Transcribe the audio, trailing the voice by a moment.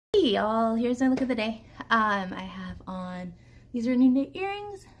Hey y'all, here's my look of the day. I have on, these are Noonday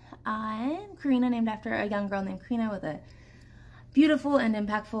earrings. I'm Karina, named after a young girl named Karina with a beautiful and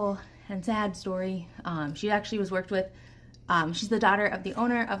impactful and sad story. She actually was worked with, she's the daughter of the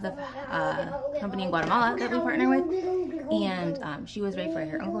owner of the company in Guatemala that we partner with. And she was raised by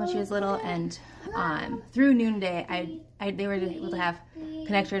her uncle when she was little, and through Noonday, they were able to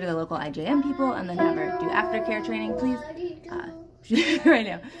connect her to the local IJM people and then have her do aftercare training. Please. Right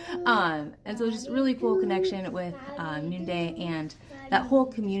now. And so just really cool connection with Noonday, and that whole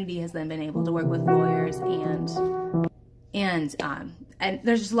community has then been able to work with lawyers and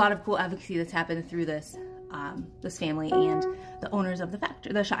there's just a lot of cool advocacy that's happened through this this family and the owners of the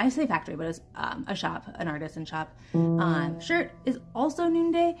factory, the shop. I say factory, but it's a shop, an artisan shop. Shirt is also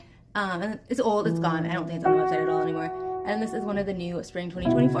Noonday, and it's old, it's gone. I don't think it's on the website at all anymore. And this is one of the new spring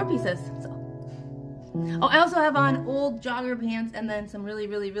 2024 pieces. So. Oh, I also have on old jogger pants and then some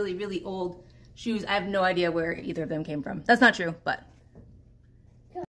really old shoes. I have no idea where either of them came from. That's not true, but